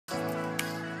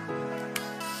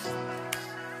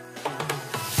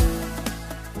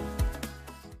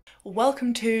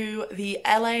Welcome to the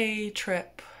LA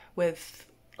trip with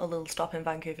a little stop in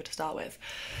Vancouver to start with.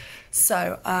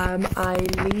 So I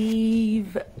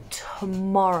leave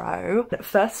tomorrow.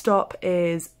 First stop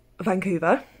is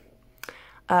Vancouver.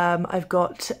 I've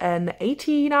got an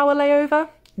 18-hour layover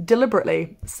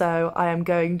deliberately. So I am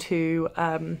going to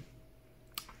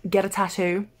get a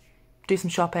tattoo, do some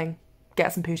shopping,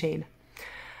 get some poutine,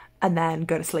 and then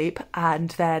go to sleep, and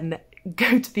then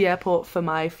go to the airport for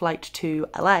my flight to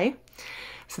LA.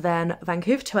 So then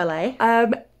Vancouver to LA.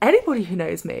 Anybody who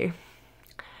knows me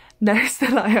knows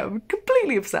that I am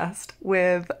completely obsessed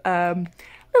with a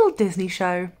little Disney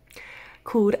show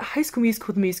called High School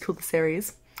Musical, the musical, the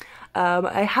series.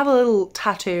 I have a little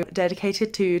tattoo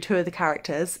dedicated to two of the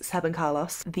characters, Seb and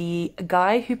Carlos. The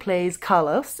guy who plays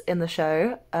Carlos in the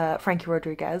show, Frankie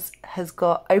Rodriguez, has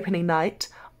got opening night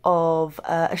of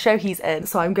a show he's in,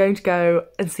 so I'm going to go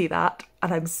and see that,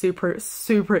 and I'm super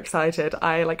excited.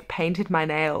 I like painted my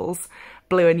nails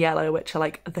blue and yellow, which are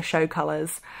like the show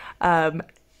colours,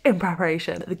 in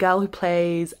preparation. The girl who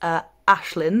plays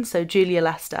Ashlyn, so Julia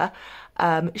Lester,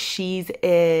 she's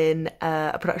in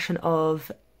a production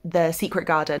of The Secret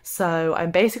Garden. So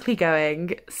I'm basically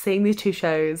going, seeing these two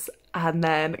shows, and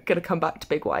then gonna come back to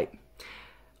Big White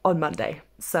on Monday.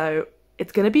 So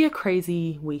it's gonna be a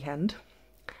crazy weekend.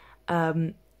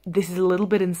 This is a little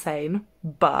bit insane,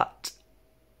 but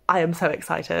I am so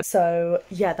excited. So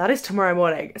yeah, that is tomorrow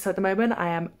morning. So at the moment I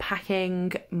am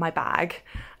packing my bag.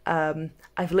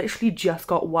 I've literally just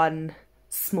got one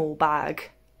small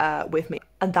bag with me,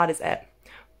 and that is it.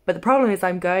 But the problem is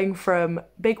I'm going from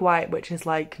Big White, which is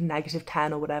like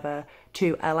 -10 or whatever,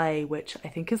 to LA, which I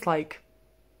think is like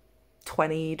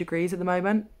 20 degrees at the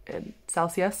moment in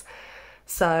Celsius.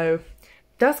 So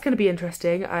that's going to be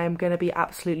interesting. I'm going to be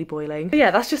absolutely boiling. But yeah,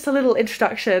 that's just a little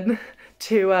introduction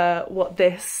to what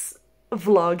this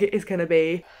vlog is going to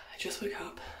be. I just woke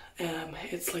up.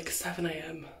 It's like 7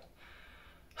 AM.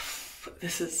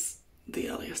 This is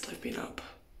the earliest I've been up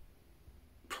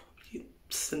probably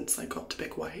since I got to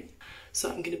Big White. So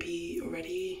I'm going to be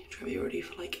ready, try to be ready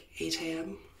for like 8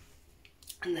 AM.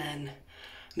 And then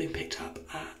I'm being picked up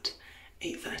at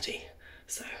 8:30.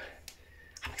 So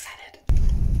I'm excited.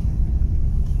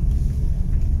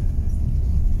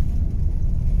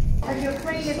 And your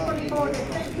train is fully boarded.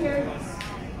 Thank you.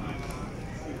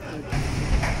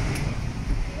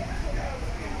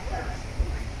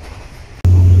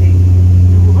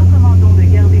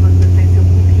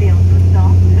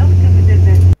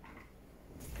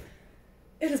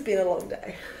 It has been a long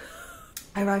day.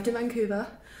 I arrived in Vancouver.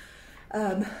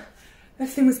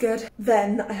 Everything was good.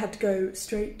 Then I had to go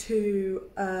straight to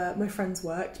my friend's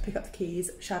work to pick up the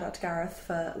keys. Shout out to Gareth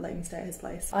for letting me stay at his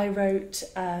place. I wrote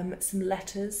some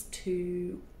letters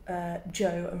to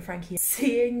Joe and Frankie,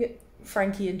 seeing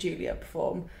Frankie and Julia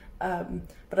perform,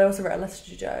 but I also wrote a letter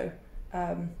to Joe,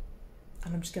 and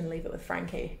I'm just gonna leave it with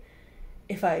Frankie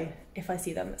if I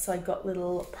see them. So I got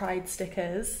little pride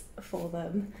stickers for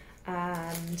them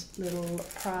and little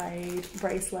pride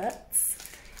bracelets.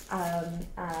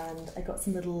 And I got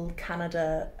some little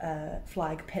Canada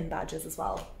flag pin badges as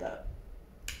well that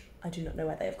I do not know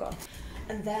where they have gone.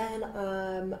 And then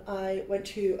I went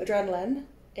to Adrenaline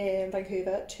in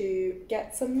Vancouver to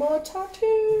get some more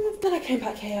tattoos. Then I came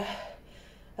back here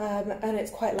and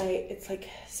it's quite late. It's like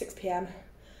 6 PM.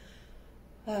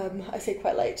 I say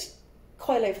quite late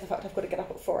for the fact I've got to get up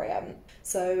at 4 AM.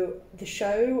 So the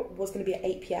show was going to be at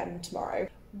 8 PM tomorrow,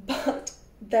 but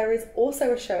there is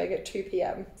also a showing at 2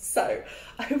 PM. So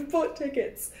I've bought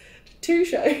tickets to 2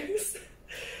 shows.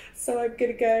 So I'm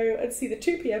gonna go and see the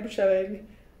 2 PM showing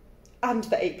and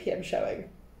the 8 PM showing.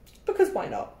 Because why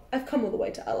not? I've come all the way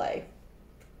to LA.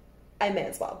 I may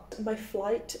as well. My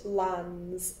flight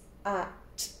lands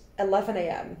at 11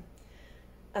 AM.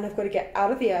 And I've got to get out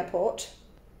of the airport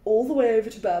all the way over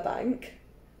to Burbank,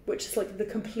 which is like the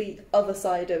complete other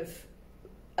side of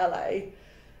LA,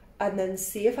 and then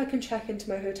see if I can check into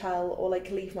my hotel or like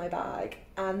leave my bag,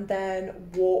 and then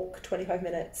walk 25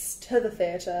 minutes to the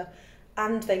theatre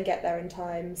and then get there in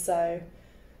time. So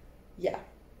yeah,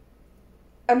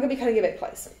 I'm gonna be cutting a bit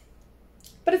close,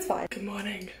 but it's fine. Good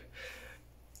morning.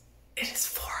 It is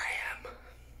 4 AM.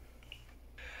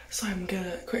 So I'm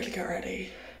gonna quickly get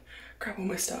ready, grab all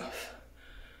my stuff,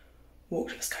 walk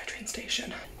to the SkyTrain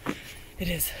station. It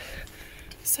is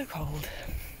so cold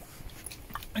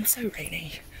and so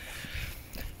rainy.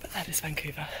 But that is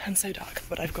Vancouver, and so dark,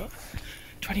 but I've got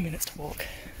 20 minutes to walk,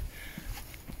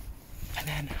 and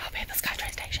then I'll be at the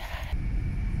SkyTrain station.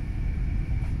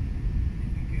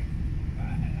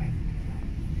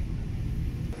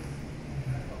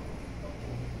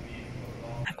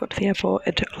 I've got to the airport.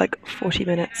 It took like 40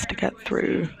 minutes to get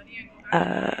through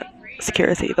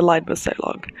security. The line was so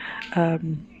long.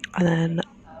 And then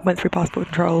went through passport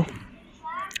control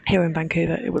here in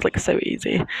Vancouver. It was like so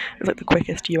easy. It was like the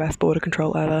quickest US border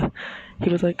control ever. He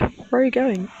was like, where are you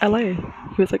going? LA.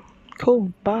 He was like,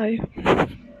 cool, bye.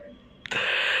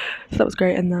 So that was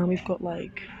great. And now we've got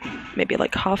like maybe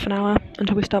like half an hour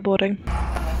until we start boarding.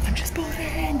 I'm just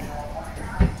boarding.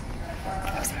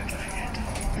 I'm so excited.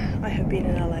 I have been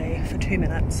in LA for 2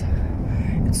 minutes.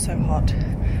 It's so hot.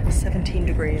 17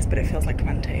 degrees, but it feels like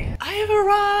 20. I have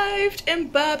arrived in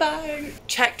Burbank.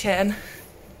 Checked in.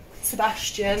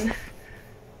 Sebastian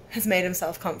has made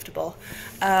himself comfortable.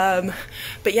 But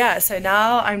yeah, so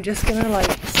now I'm just gonna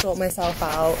like sort myself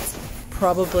out.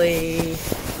 Probably,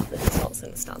 this is not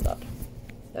gonna stand up.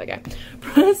 There we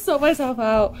go. Sort myself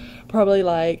out. Probably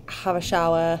like have a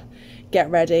shower, get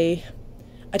ready.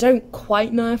 I don't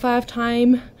quite know if I have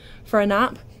time for a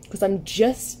nap because I'm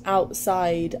just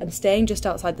outside. I'm staying just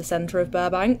outside the centre of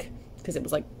Burbank because it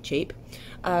was like cheap.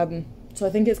 So I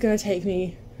think it's gonna take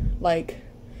me like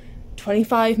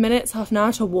 25 minutes, half an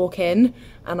hour to walk in,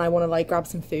 and I want to like grab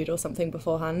some food or something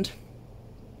beforehand,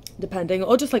 depending,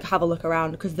 or just like have a look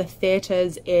around because the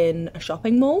theatre's in a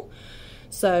shopping mall.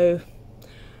 So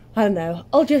I don't know,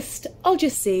 I'll just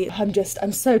see.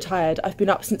 I'm so tired. I've been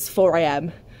up since 4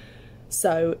 AM,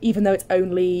 so even though it's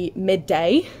only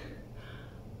midday,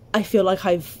 I feel like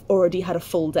I've already had a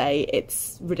full day.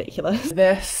 It's ridiculous.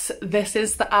 This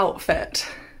is the outfit.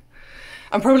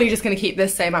 I'm probably just going to keep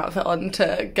this same outfit on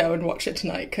to go and watch it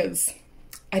tonight because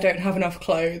I don't have enough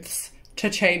clothes to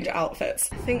change outfits.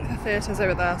 I think the theatre's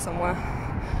over there somewhere,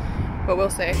 but we'll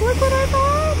see. Look what I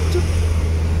found!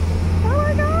 Oh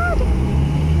my god!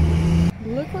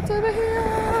 Look what's over here!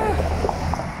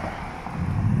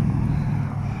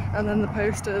 And then the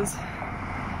posters.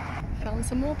 Found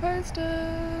some more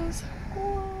posters.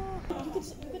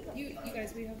 You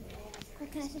guys, we have...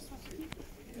 Can I just watch it?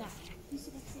 No.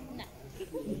 No.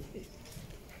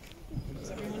 Does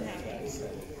everyone have it?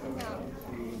 No.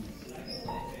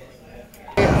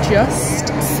 I just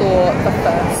saw the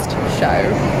first show.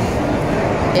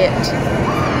 It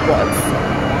was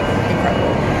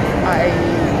incredible.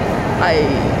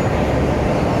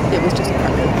 It was just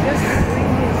incredible.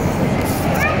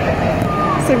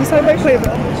 So beside my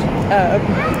flavor,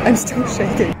 I'm still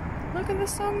shaking. Look at the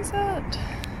sunset.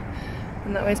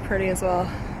 And that way's pretty as well.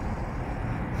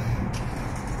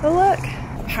 Oh look!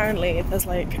 Apparently there's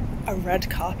like a red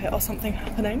carpet or something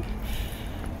happening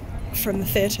from the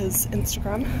theatre's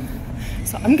Instagram.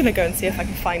 So I'm gonna go and see if I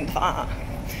can find that.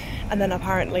 And then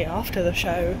apparently after the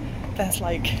show there's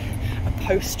like a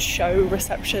post-show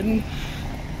reception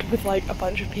with like a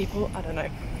bunch of people. I don't know.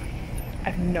 I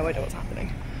have no idea what's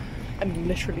happening. I'm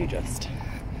literally just...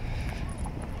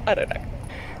 I don't know.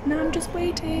 Now I'm just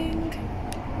waiting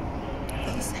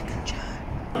for the second show.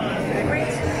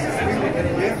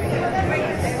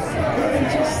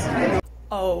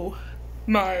 Oh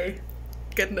my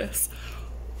goodness.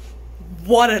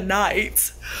 What a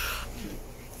night.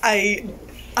 I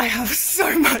have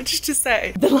so much to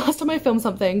say. The last time I filmed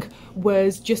something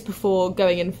was just before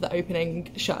going in for the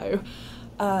opening show.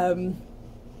 So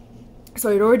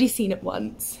I'd already seen it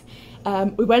once.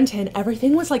 We went in,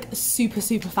 everything was like super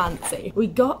fancy. We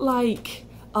got like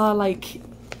our like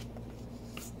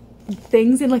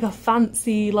things in like a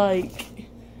fancy like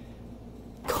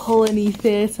colony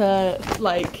theatre,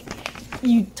 like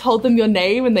you told them your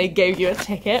name and they gave you a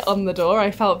ticket on the door.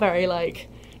 I felt very like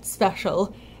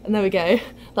special, and there we go.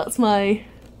 That's my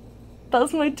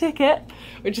ticket,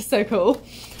 which is so cool.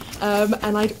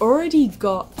 And I'd already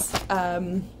got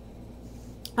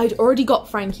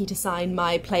Frankie to sign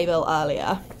my playbill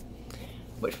earlier,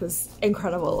 which was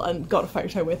incredible, and got a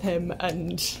photo with him,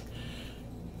 and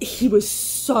he was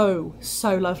so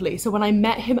lovely. So when I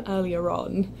met him earlier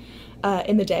on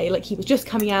in the day, like he was just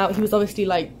coming out, he was obviously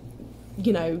like,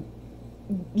 you know,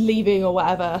 leaving or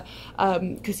whatever,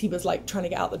 because he was like trying to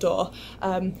get out the door.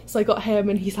 So I got him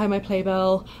and he signed my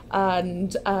playbill,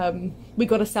 and we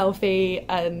got a selfie,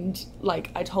 and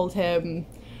like I told him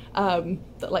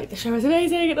that like the show was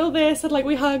amazing and all this, and like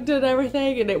we hugged and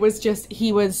everything, and it was just,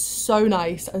 he was so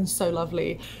nice and so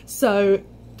lovely. So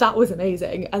that was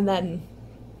amazing. And then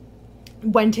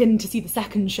went in to see the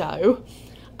second show,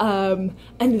 and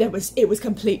it was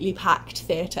completely packed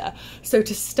theatre. So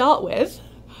to start with,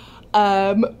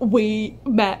 we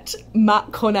met Matt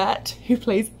Cornett, who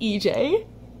plays EJ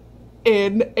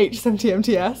in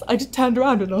H70MTS. I just turned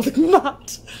around and I was like,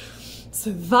 Matt.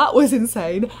 So that was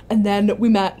insane. And then we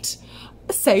met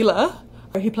Sailor,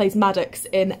 who plays Maddox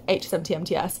in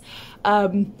H70MTS.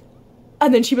 And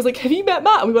then she was like, have you met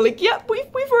Matt? And we were like, yep,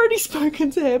 we've already spoken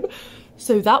to him.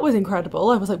 So that was incredible.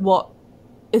 I was like, what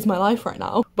is my life right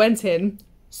now. Went in,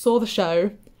 saw the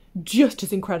show, just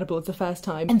as incredible as the first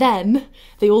time. And then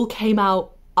they all came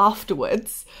out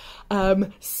afterwards.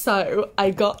 So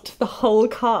I got the whole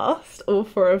cast, all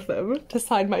 4 of them, to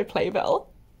sign my playbill.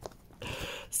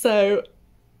 So,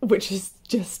 which is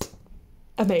just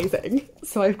amazing.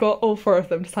 So I've got all 4 of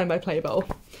them to sign my playbill,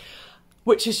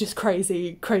 which is just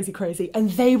crazy, crazy, crazy.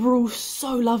 And they were all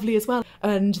so lovely as well.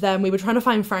 And then we were trying to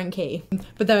find Frankie,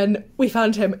 but then we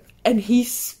found him and he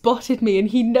spotted me and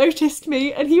he noticed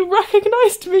me and he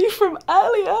recognised me from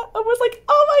earlier and was like,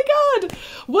 oh my God,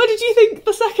 what did you think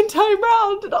the second time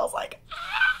round? And I was like,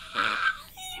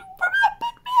 he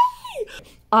remembered me.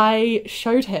 I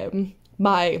showed him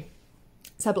my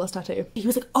Sebulus tattoo. He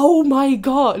was like, oh my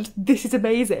God, this is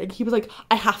amazing. He was like,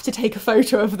 I have to take a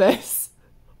photo of this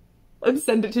and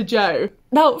send it to Joe.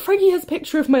 Now, Frankie has a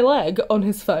picture of my leg on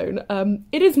his phone.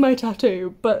 It is my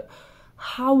tattoo, but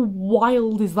how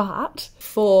wild is that?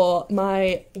 For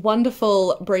my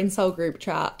wonderful brain cell group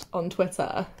chat on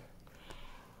Twitter,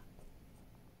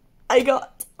 I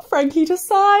got Frankie to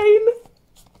sign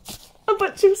a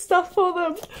bunch of stuff for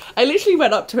them. I literally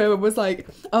went up to him and was like,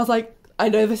 I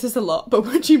know this is a lot, but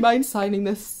would you mind signing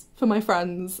this for my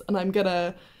friends? And I'm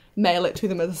gonna mail it to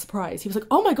them as a surprise. He was like,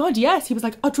 oh my God, yes. He was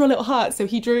like, I'll draw a little heart. So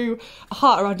he drew a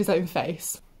heart around his own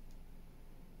face.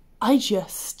 I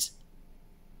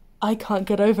can't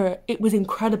get over it. It was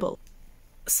incredible.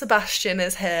 Sebastian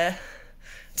is here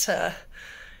to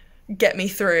get me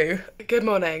through. Good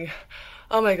morning.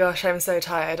 Oh my gosh, I'm so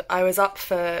tired. I was up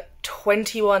for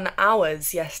 21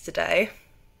 hours yesterday.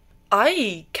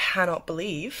 I cannot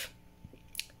believe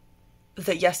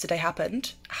that yesterday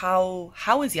happened.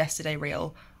 How is yesterday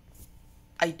real?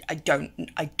 I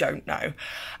don't know.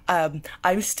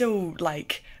 I'm still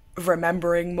like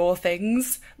remembering more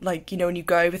things, like, you know, when you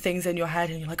go over things in your head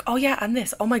and you're like, oh yeah, and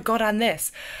this, oh my God, and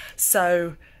this.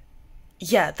 So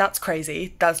yeah, that's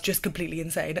crazy. That's just completely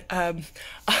insane.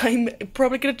 I'm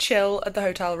probably gonna chill at the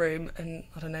hotel room and,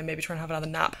 I don't know, maybe try and have another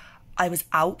nap. I was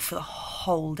out for the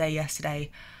whole day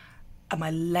yesterday and my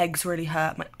legs really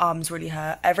hurt, my arms really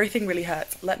hurt, everything really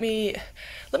hurts. Let me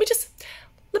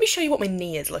show you what my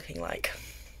knee is looking like.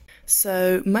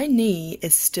 So my knee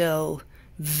is still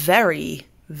very,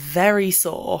 very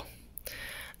sore.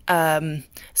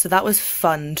 So that was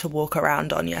fun to walk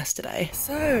around on yesterday.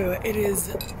 So it is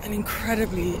an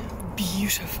incredibly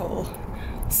beautiful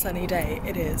sunny day.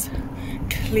 It is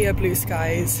clear blue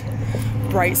skies,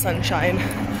 bright sunshine.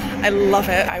 I love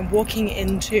it. I'm walking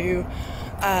into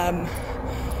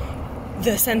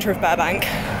the centre of Burbank.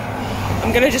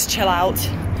 I'm gonna just chill out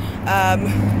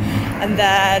and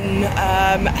then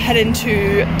head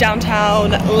into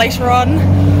downtown later on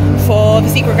for the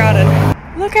Secret Garden.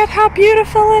 Look at how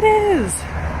beautiful it is!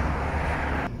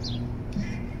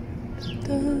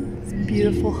 This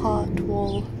beautiful heart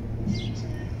wall.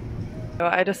 So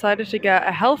I decided to get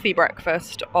a healthy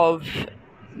breakfast of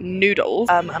noodles,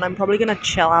 and I'm probably gonna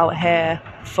chill out here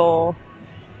for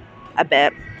a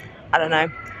bit. I don't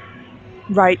know.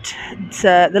 Write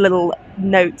the little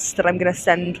notes that I'm gonna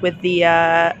send with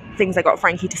the things I got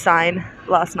Frankie to sign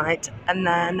last night, and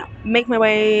then make my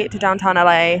way to downtown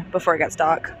LA before it gets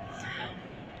dark.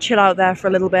 Chill out there for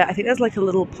a little bit. I think there's like a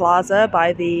little plaza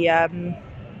by the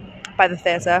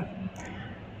theatre.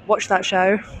 Watch that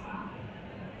show,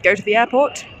 go to the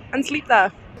airport and sleep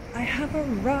there. I have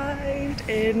arrived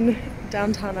in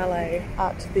downtown LA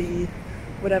at the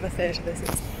whatever theatre this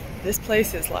is. This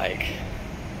place is like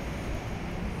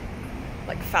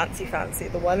fancy.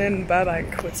 The one in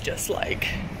Burbank was just like,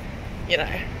 you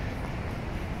know,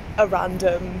 a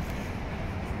random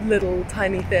little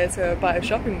tiny theatre by a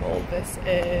shopping mall. This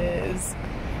is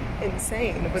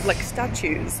insane, with like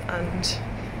statues and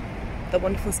the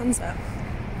wonderful sunset.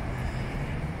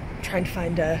 I'm trying to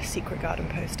find a Secret Garden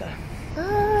poster.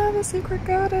 Ah, the Secret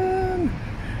Garden!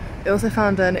 I also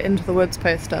found an Into the Woods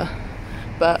poster,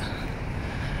 but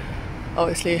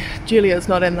obviously Julia's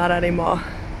not in that anymore,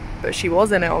 but she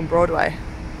was in it on Broadway.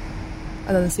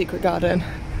 And then the Secret Garden,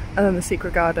 and then the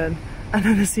Secret Garden, and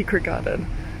then the Secret Garden,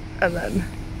 and then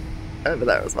over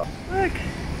there as well. Look,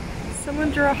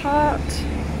 someone drew a heart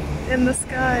in the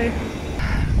sky.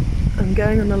 I'm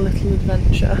going on a little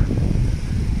adventure.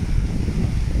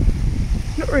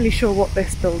 Not really sure what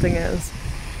this building is,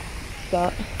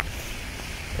 but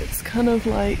it's kind of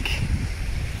like,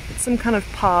 it's some kind of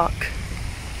park.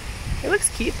 It looks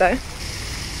cute though.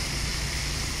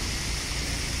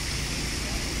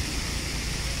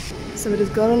 So it has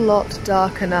got a lot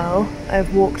darker now.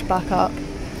 I've walked back up.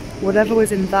 Whatever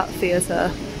was in that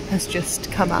theatre has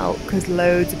just come out because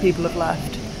loads of people have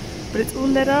left. But it's all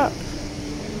lit up.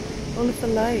 All of the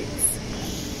lights.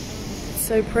 It's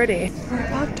so pretty. We're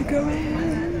about to go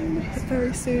in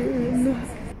very soon.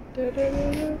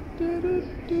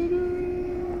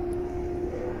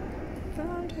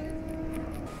 Found her.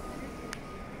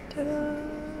 Ta-da.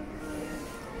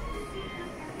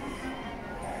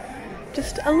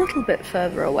 Just a little bit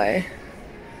further away.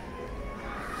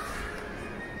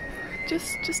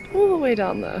 Just all the way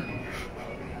down there.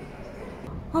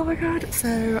 Oh my god,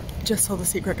 so just saw The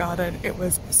Secret Garden. It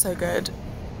was so good.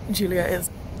 Julia is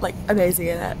like amazing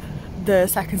in it. The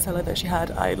second solo that she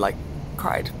had, I like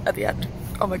cried at the end.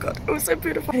 Oh my god, it was so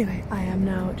beautiful. Anyway, I am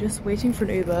now just waiting for an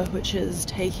Uber, which is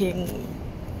taking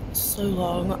so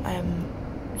long. I am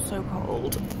so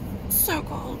cold, so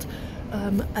cold.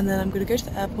 And then I'm gonna go to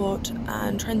the airport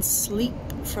and try and sleep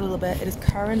for a little bit. It is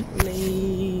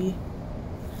currently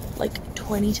like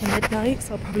 20 to midnight,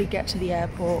 so I'll probably get to the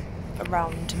airport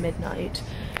around midnight.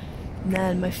 And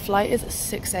then my flight is at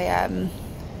 6 AM.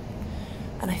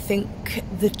 And I think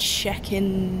the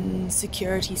check-in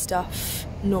security stuff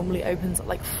normally opens at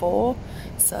like 4.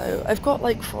 So I've got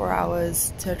like 4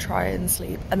 hours to try and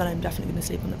sleep, and then I'm definitely gonna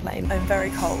sleep on the plane. I'm very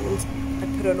cold. I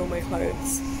put on all my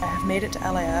clothes. I have made it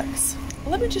to LAX.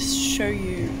 Let me just show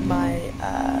you my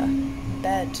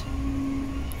bed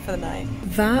for the night.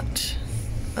 That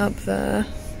up there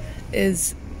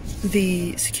is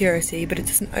the security, but it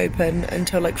doesn't open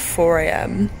until like 4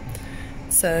 AM.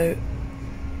 So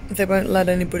they won't let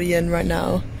anybody in right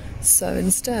now. So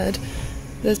instead,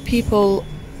 there's people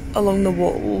along the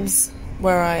walls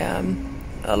where I am,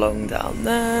 along down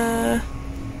there,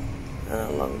 and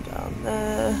along down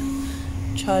there,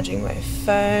 charging my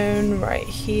phone right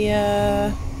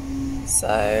here.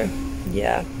 So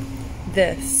yeah,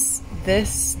 this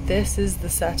is the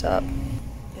setup.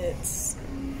 It's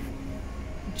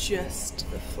just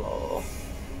the floor.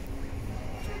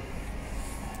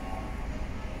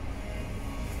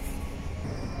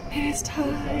 It is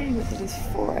time. It is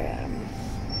 4 AM.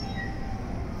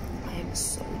 I am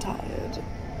so tired.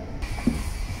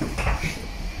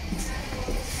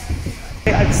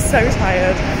 I'm so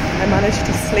tired. I managed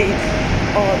to sleep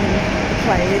on the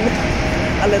plane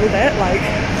a little bit, like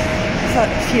for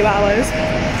a few hours,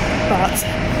 but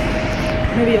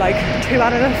maybe like 2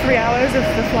 out of the 3 hours of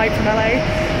the flight from LA.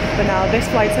 But now this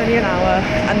flight's only an hour,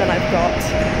 and then I've got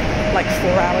like 4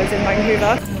 hours in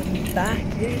Vancouver. I'm back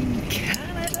in Canada.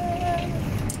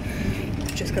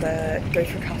 Just gotta go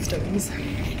through customs,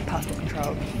 passport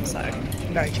control, so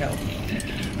very chill.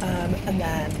 And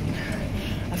then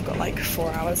I've got like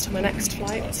 4 hours to my next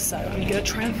flight, so I'm gonna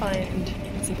try and find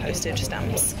some postage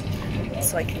stamps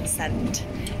so I can send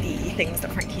the things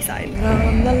that Frankie signed.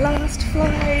 On the last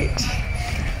flight,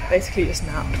 basically just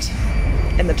napped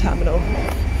in the terminal.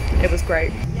 It was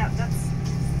great. Yeah, that's,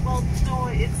 well, no,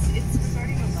 it's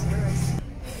regarding a letter.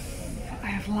 I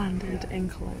have landed in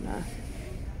Kelowna.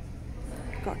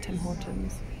 Got Tim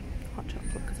Hortons hot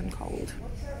chocolate because I'm cold,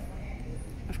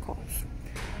 of course.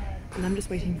 And I'm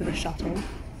just waiting for the shuttle.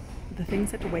 The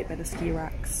things had to wait by the ski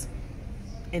racks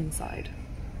inside.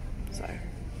 So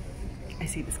I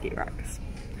see the ski racks.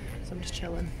 So I'm just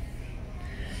chilling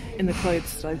in the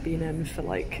clothes that I've been in for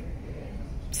like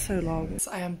so long.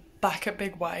 So I am back at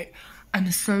Big White.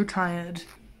 I'm so tired.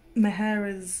 My hair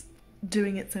is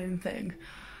doing its own thing.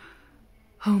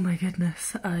 Oh my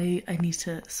goodness, I need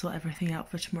to sort everything out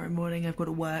for tomorrow morning. I've got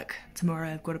to work tomorrow.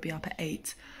 I've got to be up at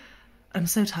 8. I'm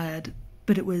so tired,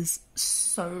 but it was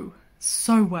so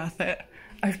worth it.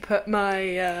 I've put my,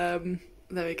 there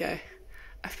we go.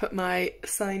 I've put my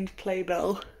signed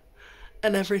playbill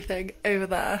and everything over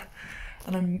there,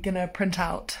 and I'm gonna print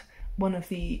out one of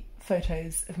the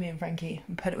photos of me and Frankie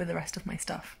and put it with the rest of my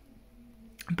stuff.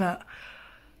 But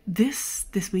this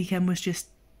weekend was just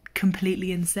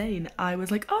completely insane. I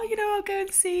was like, oh, you know, I'll go and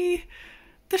see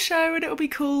the show and it'll be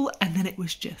cool, and then it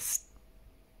was just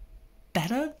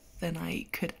better than I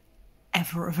could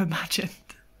ever have imagined.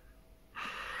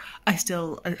 I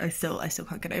still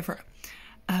can't get over it.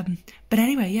 But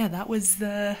anyway, yeah, that was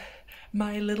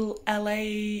my little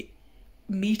LA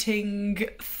meeting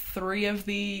 3 of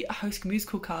the High School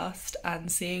Musical cast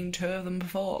and seeing 2 of them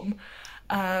perform.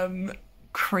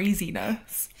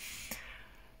 Craziness.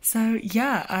 So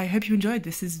yeah, I hope you enjoyed.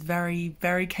 This is very,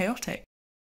 very chaotic.